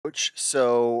coach.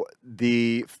 So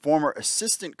the former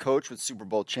assistant coach with Super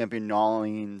Bowl champion New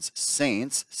Orleans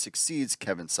Saints succeeds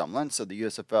Kevin Sumlin. So the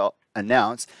USFL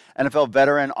announced NFL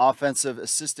veteran offensive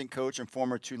assistant coach and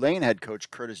former Tulane head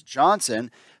coach Curtis Johnson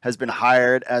has been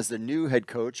hired as the new head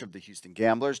coach of the Houston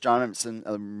Gamblers. Johnson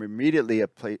immediately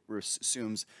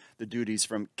assumes the duties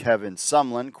from Kevin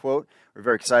Sumlin. Quote, "We're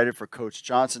very excited for Coach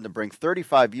Johnson to bring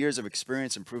 35 years of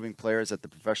experience improving players at the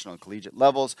professional and collegiate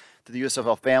levels to the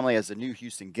USFL family as the new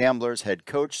Houston Gamblers head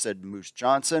coach," said Moose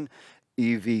Johnson,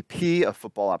 EVP of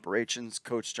football operations.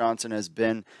 Coach Johnson has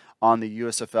been on the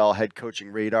USFL head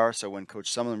coaching radar. So when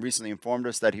Coach Sumlin recently informed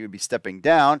us that he would be stepping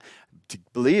down,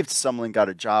 believed Sumlin got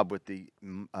a job with the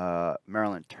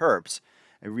Maryland Terps.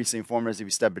 He recently informed us he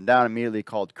was stepping down, immediately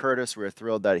called Curtis. We are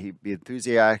thrilled that he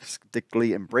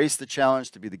enthusiastically embraced the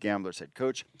challenge to be the Gamblers head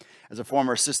coach. As a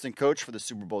former assistant coach for the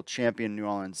Super Bowl champion New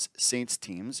Orleans Saints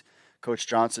teams, Coach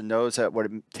Johnson knows what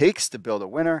it takes to build a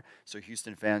winner, so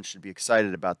Houston fans should be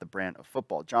excited about the brand of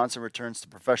football. Johnson returns to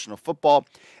professional football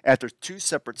after 2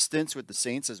 separate stints with the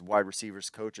Saints as wide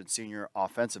receivers coach and senior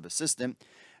offensive assistant.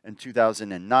 In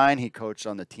 2009, he coached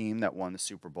on the team that won the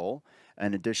Super Bowl.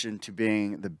 In addition to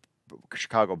being the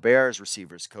Chicago Bears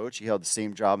receivers coach, he held the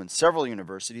same job in several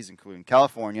universities, including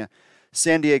California,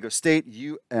 San Diego State,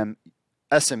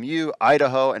 SMU,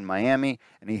 Idaho, and Miami,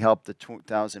 and he helped the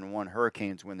 2001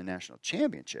 Hurricanes win the national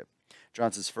championship.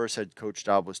 Johnson's first head coach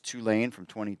job was Tulane from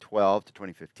 2012 to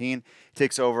 2015. He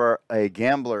takes over a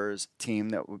Gamblers team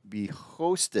that would be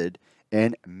hosted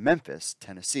in Memphis,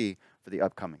 Tennessee, for the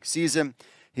upcoming season.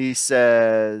 He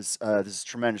says, this is a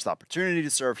tremendous opportunity to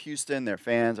serve Houston, their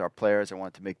fans, our players. I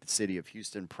want to make the city of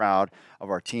Houston proud of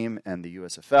our team and the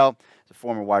USFL. As a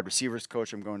former wide receivers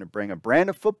coach, I'm going to bring a brand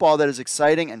of football that is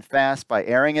exciting and fast by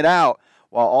airing it out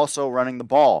while also running the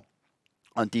ball.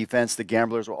 On defense, the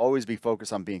Gamblers will always be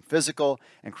focused on being physical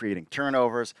and creating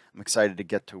turnovers. I'm excited to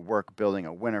get to work building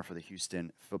a winner for the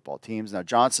Houston football teams. Now,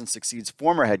 Johnson succeeds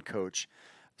former head coach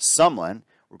Sumlin.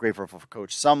 We're grateful for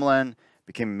Coach Sumlin.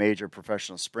 Became a major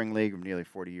professional spring league with nearly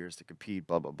 40 years to compete,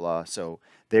 blah, blah, blah. So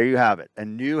there you have it. A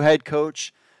new head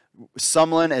coach.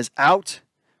 Sumlin is out.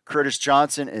 Curtis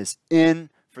Johnson is in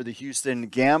for the Houston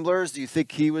Gamblers. Do you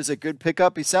think he was a good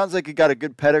pickup? He sounds like he got a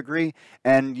good pedigree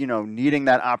and, needing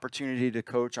that opportunity to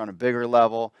coach on a bigger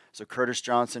level. So Curtis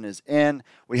Johnson is in.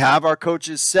 We have our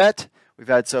coaches set. We've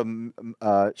had some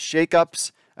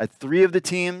shakeups at 3 of the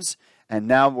teams, and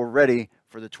now we're ready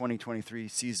for the 2023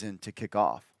 season to kick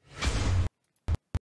off.